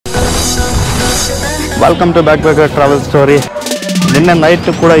Welcome to back travel story. ನಿನ್ನೆ night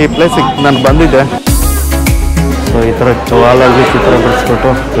ಕೂಡ ಈ ಪ್ಲೇಸಿಗೆ ನಾನು ಬಂದಿದ್ದೆ. ಸೊ ಈ ಥರ ವಾಲಲ್ಲಿ ಚಿತ್ರ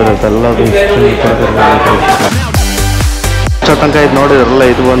ಬಿಡಿಸ್ಬಿಟ್ಟು ಇರೋದೆಲ್ಲದು ಇಷ್ಟು ತನಕ ಇದು ನೋಡಿದ್ರಲ್ಲ,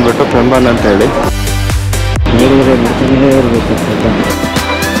 ಇದು ಬಂದುಬಿಟ್ಟು ಪೆಂಬನ್ ಅಂತೇಳಿ.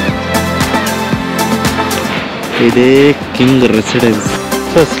 ಇದೇ king residence.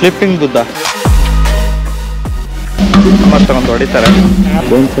 So sleeping Buddha ಮತ್ತೆ ಒಂದು ಹೊಡಿತಾರೆ.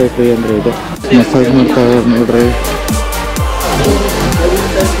 ಬೋನ್ಸೈ ಟ್ರೀ ಅಂದರೆ ಇದು ಮಸಾಜ್ ಮಾಡ್ತಾರೆ ನೋಡ್ರಿ.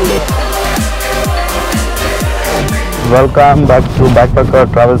 Welcome back to back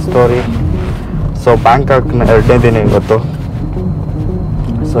travel story. So ಬ್ಯಾಂಕಾಕ್ನ 2ನೇ ದಿನ ಇವತ್ತು.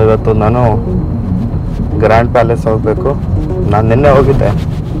 ಸೊ ಇವತ್ತು ನಾನು ಗ್ರ್ಯಾಂಡ್ ಪ್ಯಾಲೇಸ್ ಹೋಗಬೇಕು. ನಾನು ನಿನ್ನೆ ಹೋಗಿದ್ದೆ,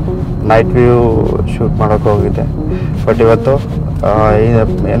 ನೈಟ್ ವ್ಯೂ ಶೂಟ್ ಮಾಡೋಕ್ಕೆ ಹೋಗಿದ್ದೆ. ಬಟ್ ಇವತ್ತು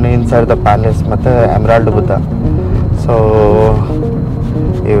ಏನು ಇನ್ಸೈಡ್ ದ ಪ್ಯಾಲೇಸ್ ಮತ್ತು ಎಮರಾಲ್ಡ್ ಬುದ್ಧ, ಸೊ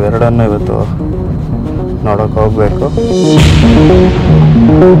ಇವೆರಡನ್ನು ಇವತ್ತು ನೋಡೋಕೆ ಹೋಗಬೇಕು.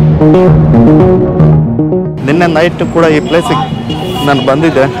 ನಿನ್ನೆ ನೈಟ್ ಕೂಡ ಈ ಪ್ಲೇಸಿಗೆ ನಾನು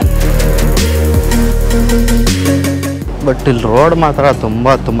ಬಂದಿದ್ದೆ. ಬಟ್ ಇಲ್ಲಿ ರೋಡ್ ಮಾತ್ರ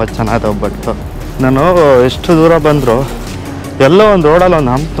ತುಂಬ ಚೆನ್ನಾಗಿದೆ. ಬಟ್ ನಾನು ಎಷ್ಟು ದೂರ ಬಂದರೂ ಎಲ್ಲೋ ಒಂದು ರೋಡಲ್ಲಿ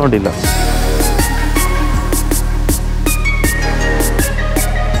ಒಂದು ಹಂಪ್ ನೋಡಿಲ್ಲ.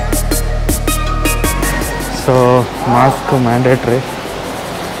 So mask mandatory.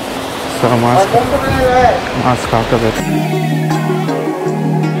 So mask ಹಾಕಬೇಕು.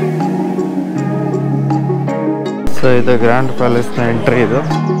 ಸೊ ಇದು ಗ್ರ್ಯಾಂಡ್ ಪ್ಯಾಲೇಸ್ನ ಎಂಟ್ರಿ. ಇದು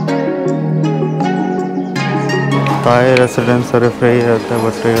ಥಾಯ್ ರೆಸಿಡೆನ್ಸ್ ಅವ್ರಿಗೆ ಫ್ರೀ ಇರುತ್ತೆ,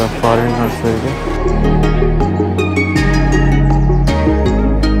 ಬಟ್ ಈಗ ಫಾರಿನರ್ಸಿಗೆ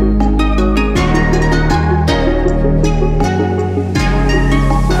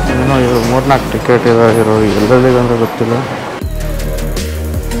ಏನೋ ಇವರು 3-4 ಟಿಕೆಟ್ ಇರೋ ಎಲ್ಲರಿಗಂದ್ರೆ ಗೊತ್ತಿಲ್ಲ.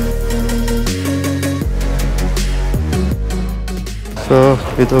 ಸೊ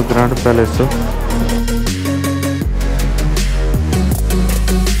ಇದು ಗ್ರ್ಯಾಂಡ್ ಪ್ಯಾಲೇಸು.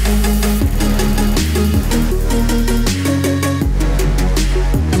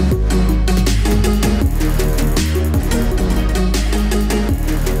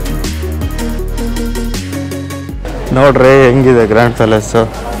 ನೋಡ್ರಿ ಹೆಂಗಿದೆ ಗ್ರ್ಯಾಂಡ್ ಪ್ಯಾಲೇಸು.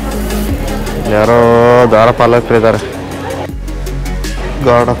 ಯಾರೋ ದ್ವಾರಪಾಲಕರಿದ್ದಾರೆ.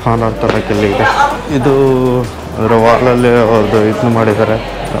 ಗಾರ್ಡ್ ಆಫ್ ಆನರ್ ತರಕ್ಕೆ ಇದೆ. ಇದು ಅದರ ವಾಲಲ್ಲಿ ಅವ್ರದ್ದು ಇದನ್ನ ಮಾಡಿದ್ದಾರೆ,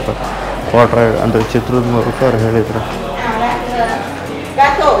 ವಾಟರ್ ಅಂದರೆ ಚಿತ್ರದ ಮೂಲಕ ಅವ್ರು ಹೇಳಿದ್ರು.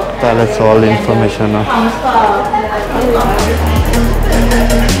 Palace all information.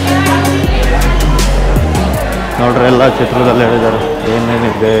 ನೋಡ್ರಿ ಎಲ್ಲ ಚಿತ್ರದಲ್ಲಿ ಹೇಳಿದ್ದಾರೆ,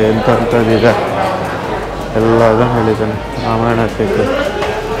 ಏನೇನಿದೆ ಎಂಥದ್ದಿದೆ ಎಲ್ಲ ಅದನ್ನು ಹೇಳಿದ್ದಾನೆ. ರಾಮಾಯಣ ಸಿಕ್ಕು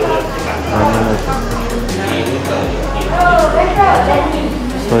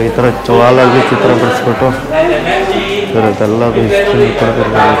ಸೊ ಈ ಥರ ವಾಲಲ್ಲಿ ಚಿತ್ರ ಬಿಡಿಸ್ಬಿಟ್ಟು ಇರೋದೆಲ್ಲದು ಹಿಸ್ಟ್ರಿ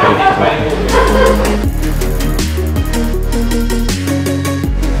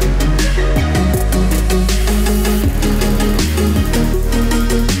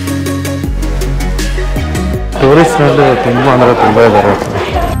ಟೂರಿಸ್ಟ್ನಲ್ಲಿ ತುಂಬ ಅಂದರೆ ತುಂಬ ಇದ್ದಾರೆ.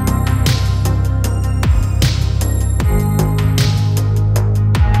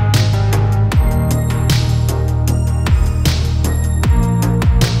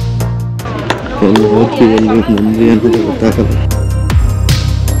 ಎಲ್ಲಿ ಹೋಗ್ತೀವಿ ಎಲ್ಲಿ ಮಂದಿ ಅನ್ನೋದು ಗೊತ್ತಾಗಲ್ಲ.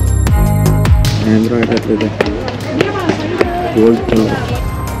 ಆಂಡ್ರಾಯ್ಡ್ ಆಗ್ತಿದೆ gold colour.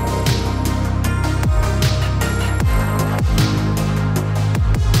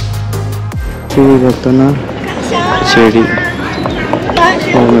 ಇವತ್ತನ ಚೇಡಿ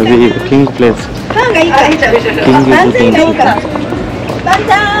maybe king place. King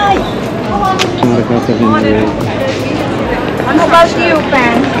Ano about you,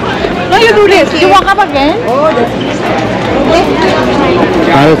 Pan? No, you do this. You walk up again?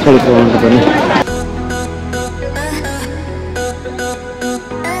 ಸ್ವಲ್ಪ ಅಂತ ಬನ್ನಿ.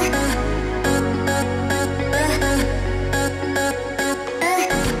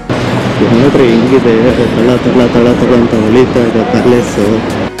 ನೋಡ್ರಿ ಹೆಂಗಿದೆ, ತಳ ಅಂತ ಹೊಳಿತಾ ಇದೆ ಪ್ಯಾಲೇಸು.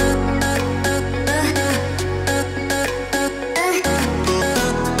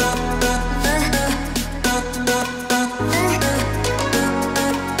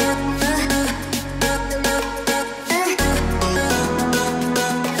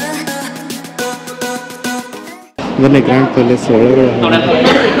 ಬನ್ನಿ ಗ್ರ್ಯಾಂಡ್ ಪ್ಯಾಲೇಸ್ ಒಳಗಡೆ.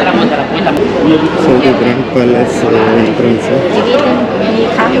 ಸೊ ಇದು grand palace entrance.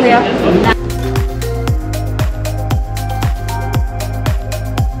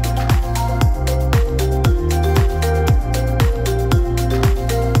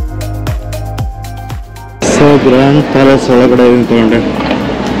 So grand palace ಒಳಗಡೆ ನಿಂತ್ಕೊಂಡೆ.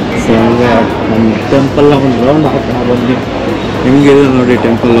 ಸೊ ಹಂಗೆ ನಮ್ಮ ಟೆಂಪಲ್ನ ಒಂದು ರೌಂಡ್ ಹಾಕೋಣ ಬನ್ನಿ. ಹೆಂಗಿದೆ ನೋಡಿ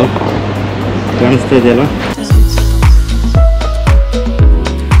ಟೆಂಪಲ್ಲು, ಕಾಣಿಸ್ತಾ ಇದೆಯಲ್ಲ.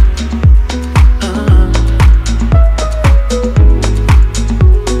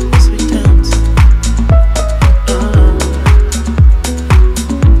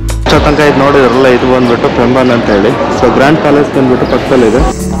 ತನಕ ಇದು ನೋಡಿದ್ರಲ್ಲ, ಇದು ಬಂದ್ಬಿಟ್ಟು ಪೆಂಬನ್ ಅಂತ ಹೇಳಿ. ಸೊ ಗ್ರ್ಯಾಂಡ್ ಪ್ಯಾಲೇಸ್ ಬಂದ್ಬಿಟ್ಟು ಪಕ್ಕದಲ್ಲಿದೆ.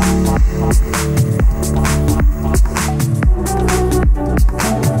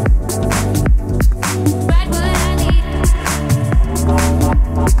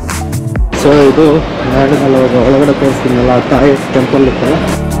 ಸೊ ಇದು ಒಳಗಡೆ ತೋರಿಸ್ತೀನಲ್ಲ, ತಾಯಿ ಟೆಂಪಲ್ ಇತ್ತಲ್ಲ,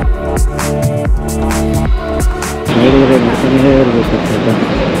 ನೋಡಿದ್ರೆ ನೋಡ್ತಾನೇ ಇರಬೇಕು.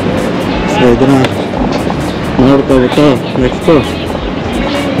 ಸೊ ಇದನ್ನ ನೋಡ್ಕೊಬಿಟ್ಟು ನೆಕ್ಸ್ಟು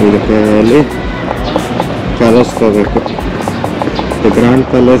ಇದಕ್ಕೆ ಅಲ್ಲಿ ಪ್ಯಾಲೇಸ್ ಹೋಗಬೇಕು. The grand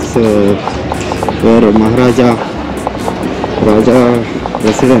palace wear Raja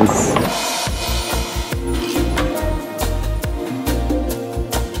residence.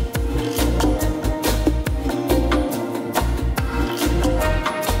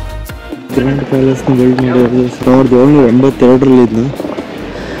 Grand ಪ್ಯಾಲೇಸ್ನ build ಮಾಡಿರೋದು 1782ರಲ್ಲಿ ಇದನ್ನ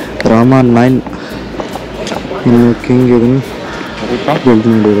ರಾಮ 9 ಕಿಂಗ್ ಇದನ್ನು ಬಿಲ್ಡ್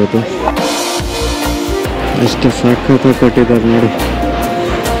ಮಾಡಿರೋದು. ಎಷ್ಟು ಸಖತ್ತಾಗಿ ಕಟ್ಟಿದ್ದಾರೆ ನೋಡಿ.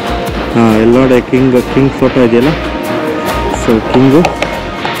 ಎಲ್ಲ ನೋಡಿ ಕಿಂಗ್ ಫೋಟೋ ಇದೆಯಲ್ಲ. ಸೊ ಕಿಂಗು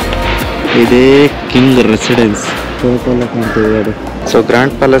ಇದೇ ಕಿಂಗ್ ರೆಸಿಡೆನ್ಸ್ ಫೋಟೋ ಎಲ್ಲ ಕಾಣ್ತಿದೆ ಅದು. ಸೊ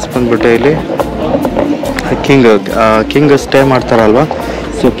ಗ್ರ್ಯಾಂಡ್ ಪ್ಯಾಲೇಸ್ ಬಂದ್ಬಿಟ್ಟು ಇಲ್ಲಿ king stay ಮಾಡ್ತಾರಲ್ವ.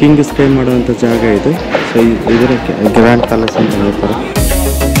 So king stay ಮಾಡುವಂಥ ಜಾಗ ಇದು. ಸೊ ಇದರ ಗ್ರ್ಯಾಂಡ್ ಪ್ಯಾಲೇಸ್ ಅಂತ ಹೇಳ್ತಾರೆ.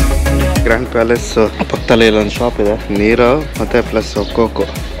 ಗ್ರ್ಯಾಂಡ್ ಪ್ಯಾಲೇಸ್ ಪಕ್ಕದಲ್ಲಿ ಇಲ್ಲೊಂದು ಶಾಪ್ ಇದೆ, ನೀರು ಮತ್ತು ಪ್ಲಸ್ ಕೋಕು.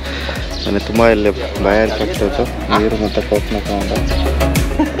 ನನಗೆ ತುಂಬ ಇಲ್ಲಿ ಬಾಯಾರಿಕೆ ಆಗ್ತಾಯಿತ್ತು, ನೀರು ಮತ್ತು ಕೋಕ್ನ ತಗೊಂಡು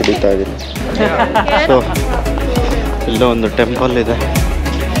ಕುಡಿತಾ ಇದ್ದೀನಿ. ಸೊ ಇಲ್ಲೇ ಒಂದು ಟೆಂಪಲ್ ಇದೆ.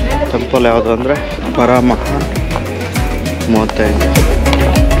 ಟೆಂಪಲ್ ಯಾವುದು ಅಂದರೆ ಪರಮಹ 35.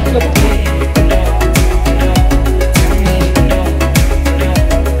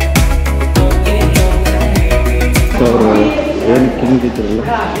 ಅವರು ಏನು ಕಿಂಗ್ ಇದ್ರಲ್ಲ,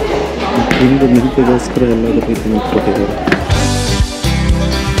 ಕಿಂಗ್ ನೆನಪಿಗೋಸ್ಕರ ಎಲ್ಲದರ ರೀತಿ ನಿಂತ್ಕೊಟ್ಟಿದ್ದಾರೆ.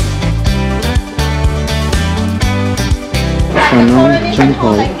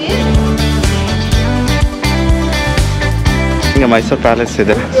 ಹಾಲ್ ಹಿಂಗೆ ಮೈಸೂರು ಪ್ಯಾಲೇಸ್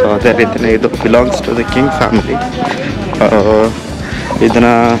ಇದೆ. ಸೊ ಅದೇ ರೀತಿಯೇ ಇದು belongs to the king family.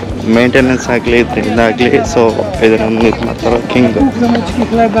 ಇದನ್ನು ಮೇಂಟೆನೆನ್ಸ್ ಆಗಲಿ ಇದರಿಂದ ಆಗಲಿ, ಸೊ ಇದನ್ನು ಇದು ಮಾಡ್ತಾರೆ ಕಿಂಗ್.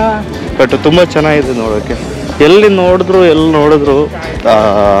 ಬಟ್ ತುಂಬ ಚೆನ್ನಾಗಿದೆ ನೋಡೋಕ್ಕೆ. ಎಲ್ಲಿ ನೋಡಿದ್ರು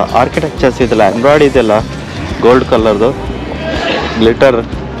ಆರ್ಕಿಟೆಕ್ಚರ್ಸ್ ಇದೆಲ್ಲ, ಎಂಬ್ರಾಯ್ಡ್ ಇದೆಲ್ಲ ಗೋಲ್ಡ್ ಕಲರ್ದು ಗ್ಲಿಟರ್.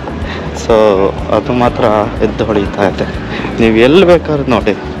 ಸೊ ಅದು ಮಾತ್ರ ಎದ್ದು ಹೊಡಿತಾ ಇದೆ. ನೀವು ಎಲ್ಲಿ ಬೇಕಾದ್ರೂ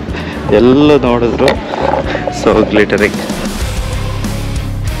ನೋಡಿ, ಎಲ್ಲ ನೋಡಿದ್ರು ಸೊ ಗ್ಲಿಟರಿಂಗ್.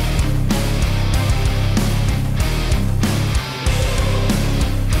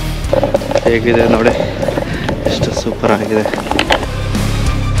 ಹೇಗಿದೆ ನೋಡಿ, ಎಷ್ಟು ಸೂಪರ್ ಆಗಿದೆ.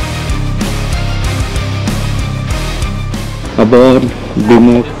 ಅಬಾರ್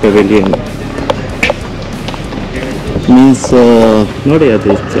ಡಿಮೋಕ್ ಪೆವಿಲಿಯನ್ ಮೀನ್ಸ್ ನೋಡಿ,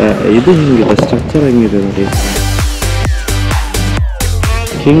 ಅದು ಇದು ಹೆಂಗಿದೆ, ಸ್ಟ್ರಕ್ಚರ್ ಹೆಂಗಿದೆ ನೋಡಿ.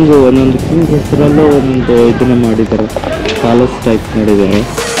 ಕಿಂಗು ಒಂದೊಂದು ಕಿಂಗ್ ಹೆಸರಲ್ಲೂ ಒಂದೊಂದು ಇದನ್ನು ಮಾಡಿದ್ದಾರೆ, ಪ್ಯಾಲೇಸ್ ಟೈಪ್ ಮಾಡಿದ್ದಾರೆ.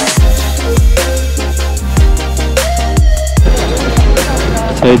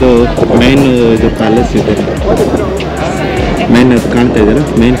 ಸೊ ಇದು ಮೇನ್ ಇದು ಪ್ಯಾಲೇಸ್ ಇದೆ, ಮೇನ್ ಅದು ಕಾಣ್ತಾ ಇದ್ದೀರಾ,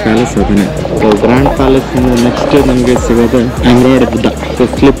 ಮೇನ್ ಪ್ಯಾಲೇಸ್ ಅದನ್ನೇ. ಸೊ ಗ್ರ್ಯಾಂಡ್ ಪ್ಯಾಲೇಸ್ ನೆಕ್ಸ್ಟ್ ನಮಗೆ ಸಿಗೋದು embroid Buddha. So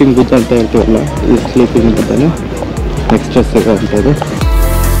sleeping Buddha ಅಂತ ಹೇಳ್ತೀವಲ್ಲ, ಈ ಸ್ಲೀಪಿಂಗ್ ಬುದ್ಧನೇ ನೆಕ್ಸ್ಟ್ ಸಿಗೋವಂಥದ್ದು.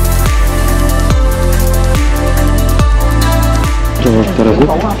 ಹೋಗ್ತಾರದು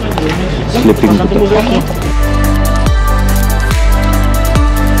ಸ್ಲೀಪಿಂಗ್ ಬುದ್ಧ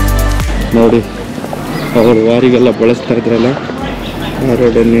ನೋಡಿ. ಅವರು ವಾರಿಗೆಲ್ಲ ಬಳಸ್ತಾ ಇದ್ರಲ್ಲ,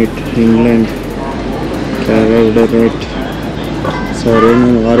 ಕ್ಯಾರೋಡೆನೇಟ್ ಇಂಗ್ಲೆಂಡ್ ಕ್ಯಾರೋಡೆನೇಟ್. ಸೊ ಅವರೇನು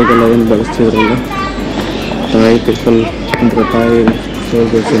ವಾರಿಗೆಲ್ಲ ಏನು ಬಳಸ್ತಿದ್ರಲ್ಲ, ತಾಯಿ ಪೀಪಲ್ ಅಂದರೆ ತಾಯಿ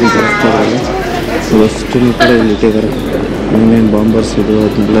ಸೋಲ್ಜರ್ಸ್ ಏನು ಬಳಸ್ತಾರಲ್ಲ, ಸೊ ಅಷ್ಟನ್ನು ಕೂಡ ಇಲ್ಲಿ ಇಟ್ಟಿದ್ದಾರೆ. ಇನ್ನೇನು ಬಾಂಬರ್ಸ್ ಇದು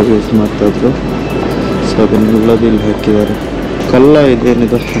ಅದನ್ನೆಲ್ಲ ಯೂಸ್ ಮಾಡ್ತಾಯಿದ್ರು. ಸೊ ಅದನ್ನೆಲ್ಲದು ಇಲ್ಲಿ ಹಾಕಿದ್ದಾರೆ. ಕಲ್ಲ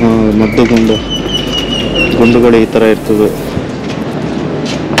ಇದೇನಿದು ಮದ್ದು ಗುಂಡುಗಳು ಈ ಥರ ಇರ್ತದೆ.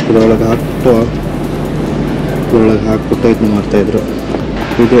 ಇದರೊಳಗೆ ಹಾಕ್ಬಿಟ್ಟು ಇದನ್ನ ಮಾಡ್ತಾಯಿದ್ರು.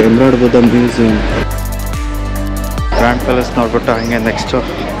 ಇದು embroid Buddha museum. Grand palace ನೋಡ್ಬಿಟ್ಟು ಹಂಗೆ ನೆಕ್ಸ್ಟು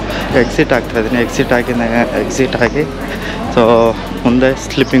ಎಕ್ಸಿಟ್ ಆಗ್ತಾಯಿದ್ದೀನಿ. ಎಕ್ಸಿಟ್ ಆಗಿ ಸೊ ಮುಂದೆ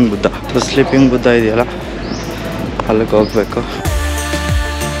sleeping Buddha. So sleeping Buddha ಇದೆಯಲ್ಲ, ಅಲ್ಲಿಗೆ ಹೋಗಬೇಕು.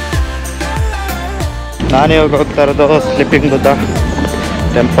 ನಾನು ಇವಾಗ ಹೋಗ್ತಾ ಇರೋದು sleeping Buddha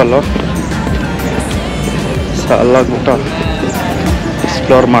temple. So ಅಲ್ಲಾಗ್ಬಿಟ್ಟು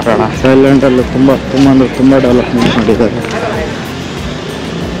explore ಮಾಡೋಣ. ಥೈಲ್ಯಾಂಡಲ್ಲಿ ತುಂಬ ಅಂದರೆ ತುಂಬ ಡೆವಲಪ್ಮೆಂಟ್ ಮಾಡಿದ್ದಾರೆ.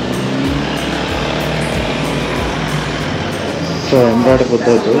 ಸೊ ಎಂಬ್ರಾಯ್ಡ್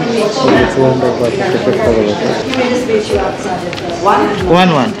ಬುದ್ಧದ್ದು 200 ಬಾತ್ ಟಿಕೆಟ್ ತಗೋಬೇಕು.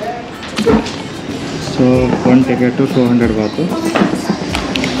 One so 1 ticket 200 bath.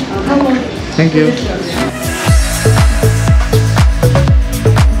 Thank you.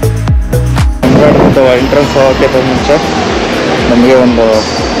 Embroid Buddha entrance ಹೋಗೋಕ್ಕೆ ಮುಂಚೆ ನಮಗೆ ಒಂದು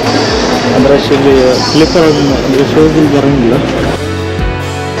ಅಂದರೆ ಸ್ಲಿಪ್ಪರ್ ಅಂದರೆ ಶೂಸಲ್ಲಿ ಬರೋಂಗಿಲ್ಲ.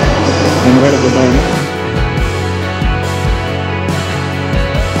 ಎಂಬ್ರಾಯ್ಡ್ ಬುದ್ಧ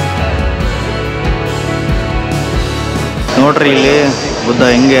ನೋಡ್ರಿ, ಇಲ್ಲಿ ಬುದ್ಧ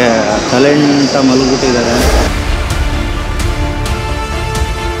ಹೆಂಗೆ ಸೈಲೆಂಟ ಮಲಗಿಬಿಟ್ಟಿದ್ದಾರೆ.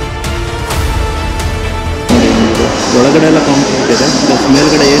 ಒಳಗಡೆ ಎಲ್ಲ ಕಾಂಕ್ರೀಟ್ ಇದೆ, ಪ್ಲಸ್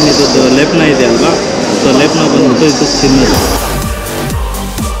ಮೇಲ್ಗಡೆ ಏನಿದ್ದು ಲೇಪನ ಇದೆ ಅಲ್ವಾ, ಸೊ ಲೇಪನ ಬಂದ್ಬಿಟ್ಟು ಇದು ಚಿನ್ನದು.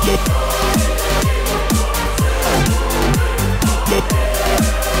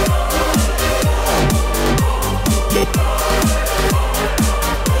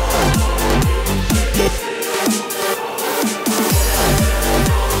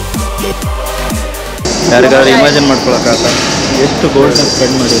 ಯಾರಿಗಾದ್ರೂ ಇಮ್ಯಾಜಿನ್ ಮಾಡ್ಕೊಳಕ್ಕಾಗ ಎಷ್ಟು ಗೋಲ್ಡ್ನ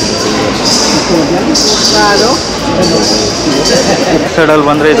ಸ್ಪೆಂಡ್ ಮಾಡಿರ್ಬೇಕು. ಸೈಡಲ್ಲಿ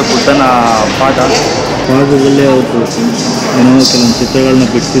ಬಂದರೆ ಇದು ಬುದ್ಧನ ಪಾದದಲ್ಲಿ ಅವರು ಏನೋ ಕೆಲವೊಂದು ಚಿತ್ರಗಳನ್ನ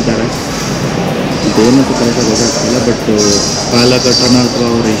ಬಿಡಿಸಿದ್ದಾರೆ. ಇದೇನಂತೂ ಕರೆಕ್ಟಾಗಿ ಗೊತ್ತಾಗ್ತಿಲ್ಲ, ಬಟ್ ಕಾಲಘಟ್ಟನ ಅಥವಾ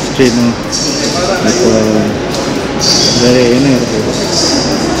ಅವ್ರ ಹಿಸ್ಟ್ರಿನೂ ಅಥವಾ ಬೇರೆ ಏನೇ ಇರ್ಬೋದು,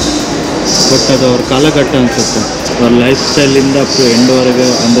 ಬಟ್ ಅದು ಅವ್ರ ಕಾಲಘಟ್ಟ ಅನಿಸುತ್ತೆ. ಅವ್ರ ಲೈಫ್ ಸ್ಟೈಲಿಂದ ಅಪ್ ಟು ಎಂಡ್ವರೆಗೆ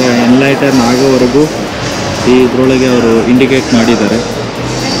ಅಂದರೆ ಎನ್ಲೈಟನ್ ಆಗೋವರೆಗೂ ಇದರೊಳಗೆ ಅವರು ಇಂಡಿಕೇಟ್ ಮಾಡಿದ್ದಾರೆ.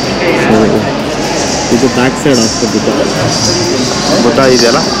 ಸೊ ಇದು ಬ್ಯಾಕ್ ಸೈಡ್ ಆಗ್ತದೆ. ಬುದ್ಧ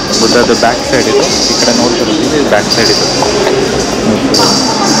ಇದೆಯಲ್ಲ, ಬುದ್ಧದ ಬ್ಯಾಕ್ ಸೈಡ್ ಇದು. ಈ ಕಡೆ ನೋಡ್ತಿರೋದು ಇದು ಬ್ಯಾಕ್ ಸೈಡ್ ಇದು.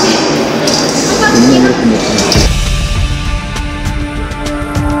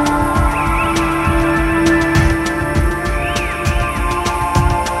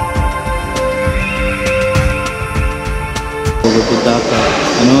 ಬುದ್ಧ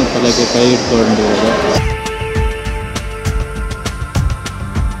ಏನೋ ತಲೆಗೆ ಕೈ ಇಟ್ಕೊಂಡಿರೋದು.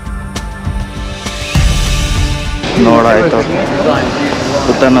 ನೋಡಾಯಿತು,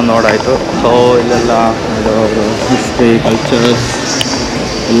 ಬುದ್ಧನ ನೋಡಾಯಿತು. ಸೊ ಇಲ್ಲೆಲ್ಲ ಇದು ಅವರು ಹಿಸ್ಟ್ರಿ, ಕಲ್ಚರ್ಸ್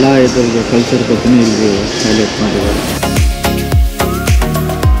ಎಲ್ಲ ಇದ್ರದ್ದು ಕಲ್ಚರ್ ಬಗ್ಗೆ ಇಲ್ಲಿ ಹೈಲೈಟ್ ಮಾಡಿದ್ದಾರೆ.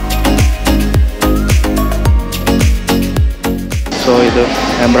 ಸೊ ಇದು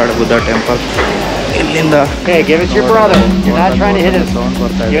ಎಂಬ್ರಾಯ್ಡ್ ಬುದ್ಧ ಟೆಂಪಲ್. ಇಲ್ಲಿಂದ ಸೌಂಡ್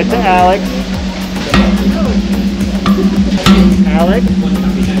ಬರ್ತಾ ಇದೆ.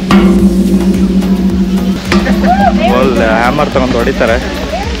 ಹ್ಯಾಮರ್ ತಗೊಂಡು ಹೊಡಿತಾರೆ,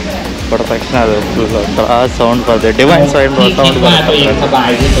 ಹೊಡೆದ ತಕ್ಷಣ ಅದು ಫುಲ್ ಒಂಥರ ಸೌಂಡ್ ಬರ್ತದೆ. ಡಿವೈನ್ ಸೌಂಡ್ ಬರುತ್ತೆ.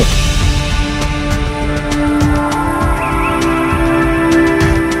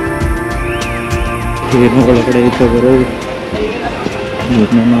 ಏನು ಒಳಗಡೆ ಐತೆ ಬರೋದು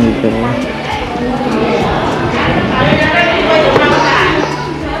ಏನೇನೋ ಐತಾರೆ.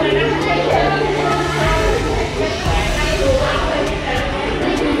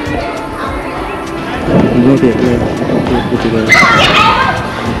 ನೋಡಿ ಎಲ್ಲ ಕೂತಿದ್ದಾರೆ.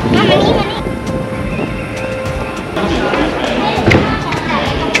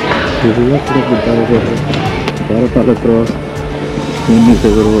 ಎಲ್ಲ ಕೂಡ ಬಿದ್ದಾರೆ. ಭಾರತ ಹತ್ರ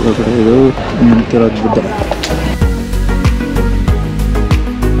ಇನ್ನಿತರ ಒಳಗಡೆ ಇದು ನಿಂತಿರೋದು ಬುದ್ಧ.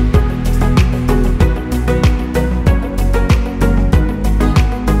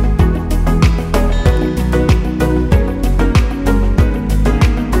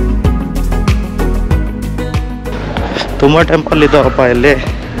 ತುಂಬ ಟೆಂಪಲ್ ಇದ್ದಾವಪ್ಪ ಇಲ್ಲಿ,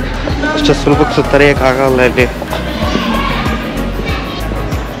 ಅಷ್ಟು ಸುಲಭಕ್ಕೆ ಸುತ್ತರಿಯೋಕ್ಕಾಗಲ್ಲ ಇಲ್ಲಿ.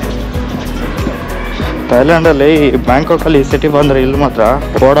 ಥೈಲ್ಯಾಂಡಲ್ಲಿ ಬ್ಯಾಂಕಾಕಲ್ಲಿ ಈ ಸಿಟಿ ಬಂದರೆ ಇಲ್ಲಿ ಮಾತ್ರ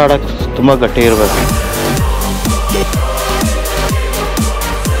ಓಡಾಡೋಕ್ಕೆ ತುಂಬ ಗಟ್ಟಿ ಇರಬೇಕು.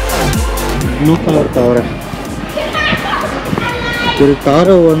 Blue colour ತಾವ್ರೆ. ಇವ್ರಿಗೆ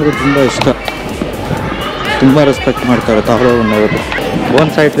ತಾರೋ ಅಂದರೆ ತುಂಬ ಇಷ್ಟ, ತುಂಬ ರೆಸ್ಪೆಕ್ಟ್ ಮಾಡ್ತಾರೆ ತಾರೋವನ್ನು. ಇರೋದು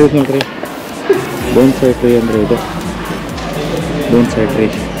ಬೋನ್ಸಾಯಿ ಟ್ರೀ ನೋಡ್ರಿ, ಬೋನ್ಸಾಯಿ ಟ್ರೀ ಅಂದರೆ ಇದು ಬೋನ್ಸಾಯಿ ಟ್ರೀ.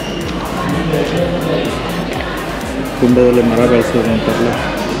 ಕುಂಡದಲ್ಲಿ ಮರ ಬೆಳೆಸೋದು ಅಂತಾರಲ್ಲ,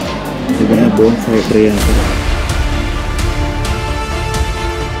 ಇದನ್ನು ಬೋನ್ಸಾಯಿ ಟ್ರೀ ಅಂತಾರೆ.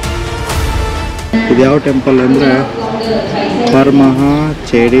 ಇದು ಯಾವ ಟೆಂಪಲ್ ಅಂದರೆ ಪರ್ಮಹ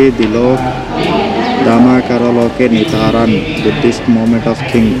ಚೇಡಿ ದಿಲೋ ದಾಮಾ ಕರೋಲೋಕೆ ನಿತಾರನ್ Buddhist moment of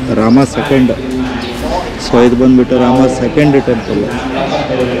king Rama second. So ಇದು ಬಂದುಬಿಟ್ಟು ರಾಮ ಸೆಕೆಂಡ್ ಟೆಂಪಲ್.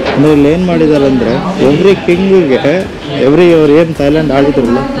 ಅಂದರೆ ಇಲ್ಲಿ ಏನು ಮಾಡಿದ್ದಾರೆ ಅಂದರೆ ಎವ್ರಿ ಕಿಂಗಿಗೆ ಅವ್ರು ಏನು ಥೈಲ್ಯಾಂಡ್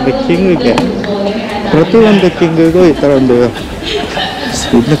ಆಡಿದ್ರಲ್ಲ, ಕಿಂಗಿಗೆ ಪ್ರತಿಯೊಂದು ಕಿಂಗಿಗೂ ಈ ಥರ ಒಂದು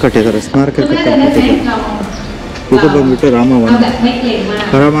ಇದನ್ನ ಕಟ್ಟಿದ್ದಾರೆ, ಸ್ಮಾರಕ ಕಟ್ಟಿದ್ದಾರೆ. ಇದು ಬಂದ್ಬಿಟ್ಟು ರಾಮವನ,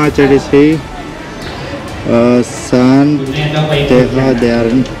 ಪರಮಾಚರಿಸಿ ಸಾನ್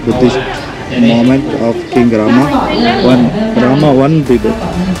ದೇಹಾದ್ಯಾರನ್ Buddhist moment of king Rama one ಇದು.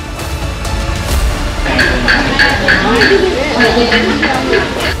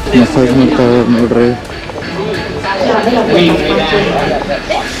 ಮಸಾಜ್ ಮಾಡ್ತಾರೆ ನೋಡ್ರಿ.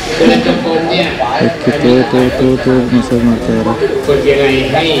 ಮಸಾಜ್ ಮಾಡ್ತಾಯಿದ್ದಾರೆ.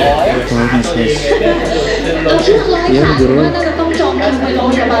 ಏನು ಗುರು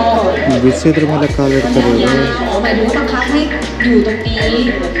ಬಿಸಿದ್ರ ಮೇಲೆ ಕಾಲಿಡ್ತಾರೆ.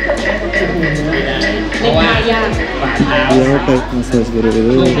 ಯಾವ ಟೈಪ್ ಮಸಾಜ್ ಗುರು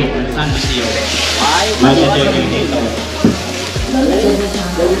ಇದು?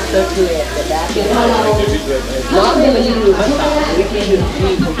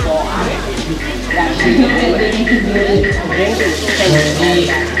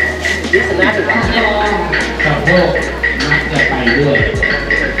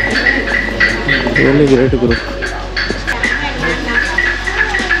 really great group.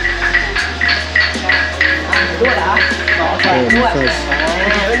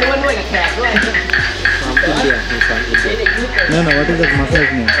 No, what is that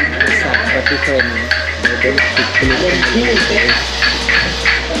massage name?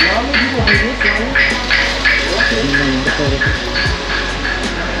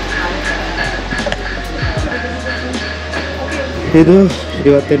 ಇದು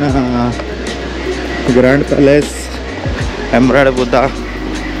ಇವತ್ತಿನ grand palace ಎಮ್ರಾಯ್ಡ್ Buddha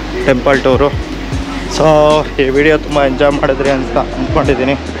temple tour. So ಈ ವಿಡಿಯೋ ತುಂಬ ಎಂಜಾಯ್ ಮಾಡಿದ್ರಿ ಅಂತ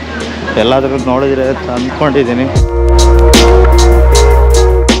ಅಂದ್ಕೊಂಡಿದ್ದೀನಿ, ಎಲ್ಲಾದರೂ ನೋಡಿದ್ರಿ ಅಂತ ಅಂದ್ಕೊಂಡಿದ್ದೀನಿ.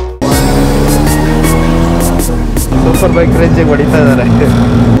 ಸೂಪರ್ ಬೈಕ್ ರೇಂಜಿಗೆ ಹೊಡಿತಾ ಇದ್ದಾರೆ.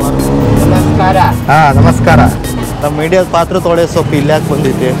 ನಮಸ್ಕಾರ. ಹಾಂ ನಮಸ್ಕಾರ. ನಮ್ಮ ಮೀಡಿಯಾದ ಪಾತ್ರ ತೊಳೆ ಸ್ವಲ್ಪ ಇಲ್ಲಾಕೆ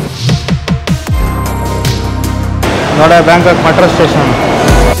ಬಂದಿದ್ದೆ ನೋಡ. Bangkok metro station.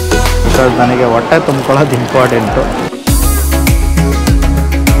 ನನಗೆ ಹೊಟ್ಟೆ ತುಂಬ್ಕೊಳ್ಳೋದು ಇಂಪಾರ್ಟೆಂಟು.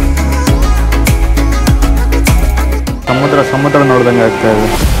 ಸಮುದ್ರ ನೋಡ್ದಂಗೆ ಆಗ್ತಾ ಇದೆ.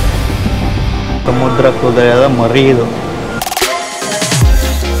 ಸಮುದ್ರ ಕುದುರೆದ ಮರಿ ಇದು.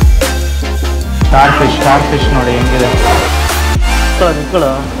 ಸ್ಟಾರ್ ಫಿಶ್ ನೋಡಿ ಹೆಂಗಿದೆ. ನಿಂತ್ಕೊಳ್ಳ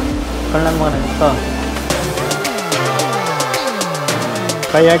ಕಣ್ಣಂಗೆ ಮನೆ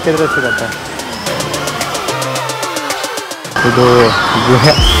ಕೈ ಹಾಕಿದ್ರೆ ಸಿಗತ್ತೆ. ಇದು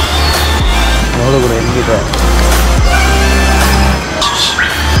ಗುಹೆ ನೋಡಿದ್ರು ಹೆಂಗಿದೆ.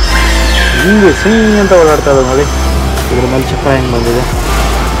 ಹಿಂಗೆ ಸಿಂಗ್ ಅಂತ ಓಡಾಡ್ತಾ ಇದೆ ನೋಡಿ. ಇದ್ರ ಮೇಲೆ ಚಕ್ರ ಹೆಂಗೆ ಬಂದಿದೆ.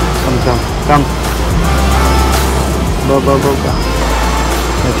 ಕಮ್ ಬಾ.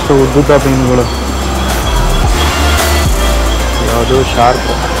 ನೆಕ್ಸ್ಟ್ ಉದ್ದುದ್ದ ಮೀನುಗಳು. ಯಾವುದು ಶಾರ್ಪ್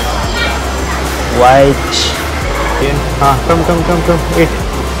ವೈಟ್ ಏನು. ಹಾಂ ಕಮ್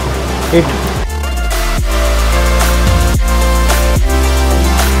ಇಟ್